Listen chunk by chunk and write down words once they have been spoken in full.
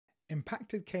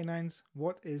Impacted canines,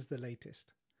 what is the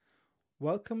latest?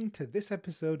 Welcome to this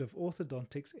episode of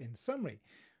Orthodontics in Summary,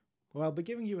 where I'll be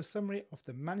giving you a summary of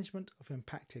the management of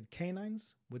impacted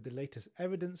canines with the latest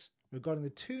evidence regarding the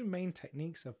two main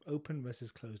techniques of open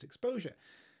versus closed exposure.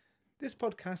 This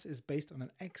podcast is based on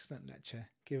an excellent lecture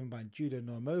given by Julia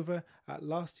Naoumova at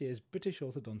last year's British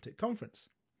Orthodontic Conference.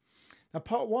 Now,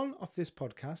 part one of this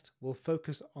podcast will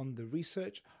focus on the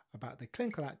research about the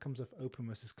clinical outcomes of open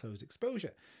versus closed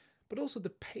exposure, but also the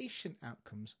patient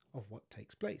outcomes of what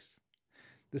takes place.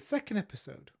 The second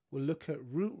episode will look at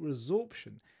root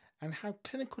resorption and how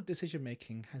clinical decision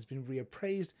making has been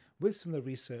reappraised with some of the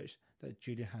research that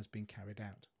Julia has been carried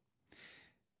out.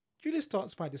 Julia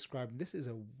starts by describing this as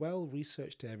a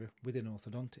well-researched area within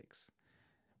orthodontics.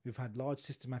 We've had large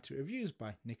systematic reviews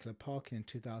by Parkin in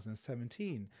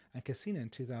 2017 and Cassina in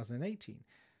 2018.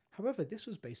 However, this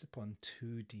was based upon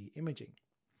 2D imaging.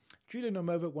 Julia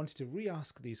Naoumova wanted to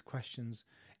re-ask these questions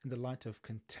in the light of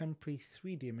contemporary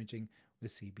 3D imaging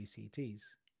with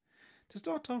CBCTs. To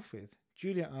start off with,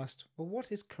 Julia asked, well,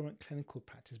 what is current clinical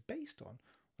practice based on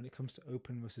when it comes to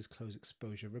open versus closed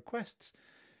exposure requests?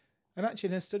 And actually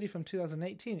in her study from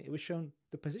 2018, it was shown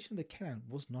the position of the canine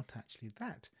was not actually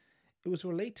that. It was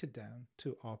related down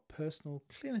to our personal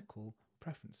clinical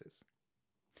preferences.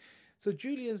 So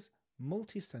Julia's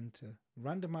multi-center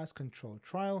randomized controlled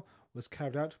trial was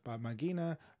carried out by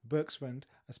Magina Berksrand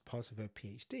as part of her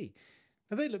PhD.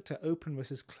 Now they looked at open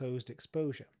versus closed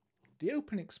exposure. The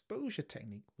open exposure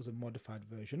technique was a modified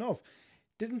version of.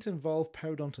 It didn't involve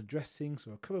periodontal dressings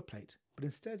or a cover plate, but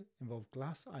instead involved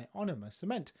glass ionomer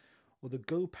cement, or the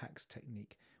GoPax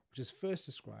technique, which was first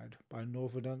described by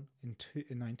Norvedon in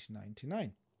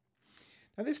 1999.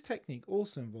 Now this technique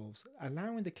also involves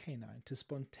allowing the canine to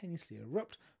spontaneously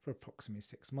erupt for approximately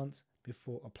 6 months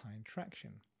before applying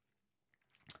traction.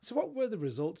 So what were the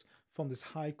results from this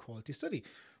high quality study?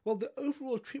 Well, the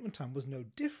overall treatment time was no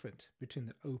different between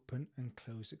the open and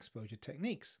closed exposure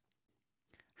techniques.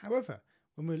 However,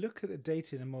 when we look at the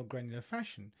data in a more granular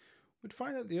fashion, we'd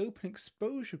find that the open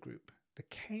exposure group, the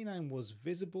canine was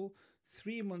visible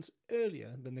 3 months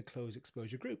earlier than the closed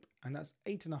exposure group, and that's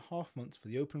 8.5 months for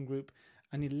the open group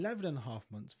and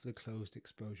 11.5 months for the closed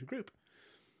exposure group.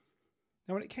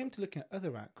 Now, when it came to looking at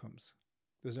other outcomes,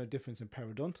 there was no difference in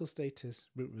periodontal status,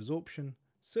 root resorption,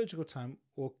 surgical time,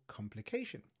 or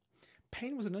complication.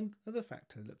 Pain was another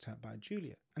factor looked at by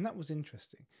Julia, and that was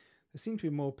interesting. There seemed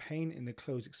to be more pain in the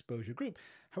closed exposure group.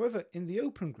 However, in the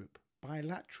open group,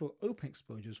 bilateral open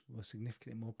exposures were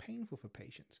significantly more painful for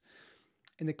patients.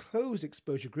 In the closed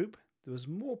exposure group, there was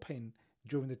more pain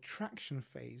during the traction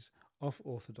phase of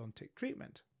orthodontic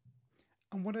treatment.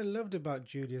 And what I loved about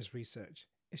Julia's research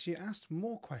is she asked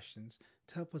more questions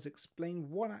to help us explain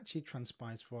what actually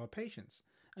transpires for our patients.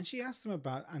 And she asked them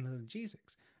about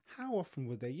analgesics. How often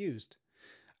were they used?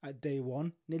 At day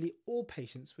 1, nearly all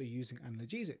patients were using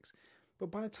analgesics.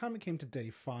 But by the time it came to day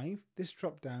 5, this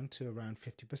dropped down to around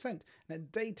 50%. And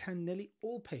at day 10, nearly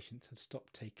all patients had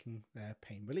stopped taking their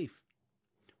pain relief.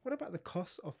 What about the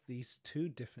costs of these two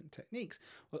different techniques?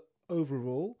 Well,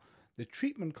 overall, the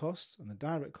treatment costs and the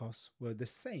direct costs were the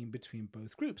same between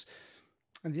both groups.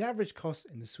 And the average cost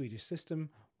in the Swedish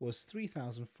system was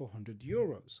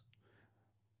 €3,400.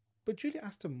 But Julia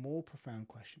asked a more profound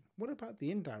question. What about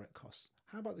the indirect costs?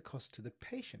 How about the cost to the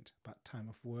patient, about time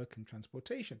off work and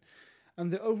transportation?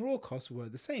 And the overall costs were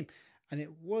the same, and it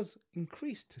was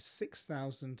increased to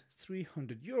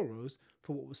 €6,300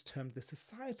 for what was termed the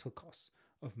societal costs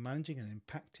of managing an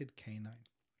impacted canine.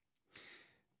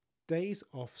 Days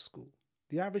off school.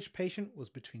 The average patient was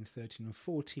between 13 and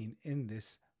 14 in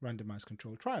this randomized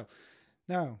controlled trial.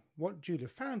 Now, what Julia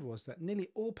found was that nearly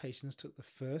all patients took the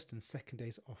first and second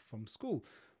days off from school.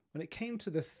 When it came to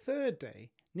the third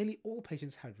day, nearly all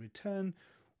patients had returned,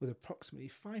 with approximately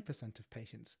 5% of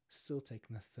patients still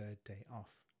taking the third day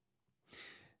off.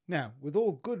 Now, with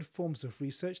all good forms of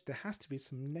research, there has to be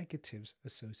some negatives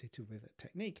associated with a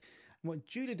technique. And what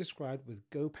Julia described with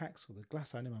GoPax, or the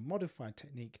glass ionomer modified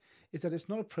technique, is that it's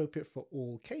not appropriate for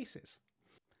all cases.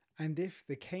 And if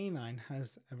the canine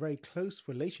has a very close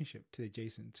relationship to the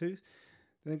adjacent tooth,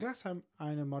 then the glass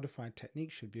ionomer modified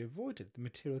technique should be avoided. The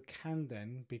material can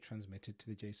then be transmitted to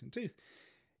the adjacent tooth.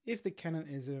 If the canine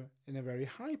is in a very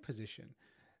high position,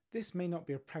 this may not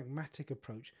be a pragmatic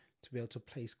approach to be able to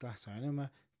place glass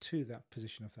ionomer to that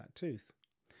position of that tooth.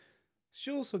 She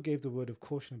also gave the word of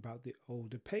caution about the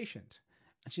older patient,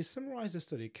 and she summarized a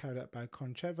study carried out by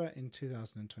Koncheva in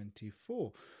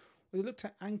 2024, where they looked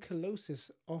at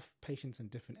ankylosis of patients in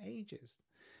different ages.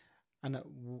 And at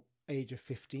age of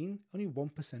 15, only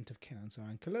 1% of canines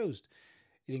are ankylosed.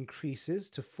 It increases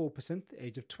to 4% at the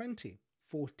age of 20,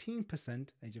 14%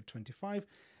 age of 25,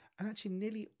 and actually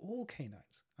nearly all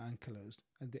canines are ankylosed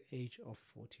at the age of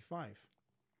 45.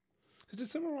 So to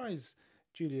summarise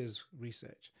Julia's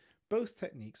research, both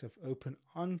techniques of open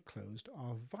unclosed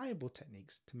are viable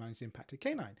techniques to manage the impacted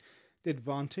canine. The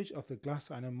advantage of the glass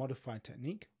iono modified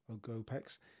technique, or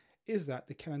GOPEX, is that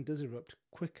the canine does erupt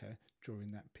quicker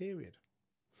during that period.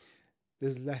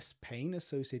 There's less pain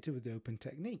associated with the open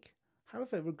technique.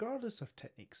 However, regardless of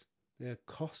techniques, the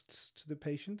costs to the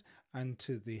patient and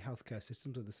to the healthcare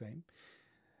systems are the same.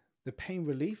 The pain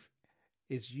relief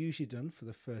is usually done for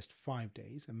the first 5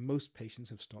 days, and most patients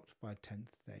have stopped by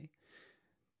 10th day.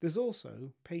 There's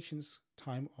also patients'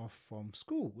 time off from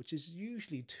school, which is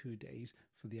usually 2 days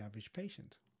for the average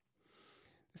patient.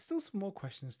 There's still some more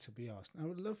questions to be asked, and I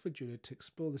would love for Julia to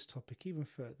explore this topic even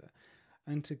further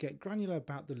and to get granular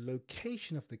about the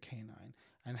location of the canine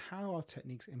and how our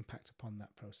techniques impact upon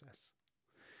that process.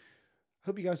 I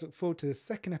hope you guys look forward to the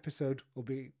second episode. We'll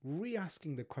be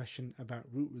re-asking the question about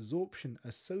root resorption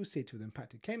associated with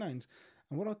impacted canines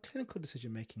and what our clinical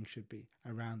decision making should be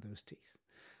around those teeth.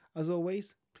 As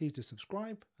always, please do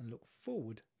subscribe and look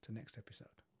forward to next episode.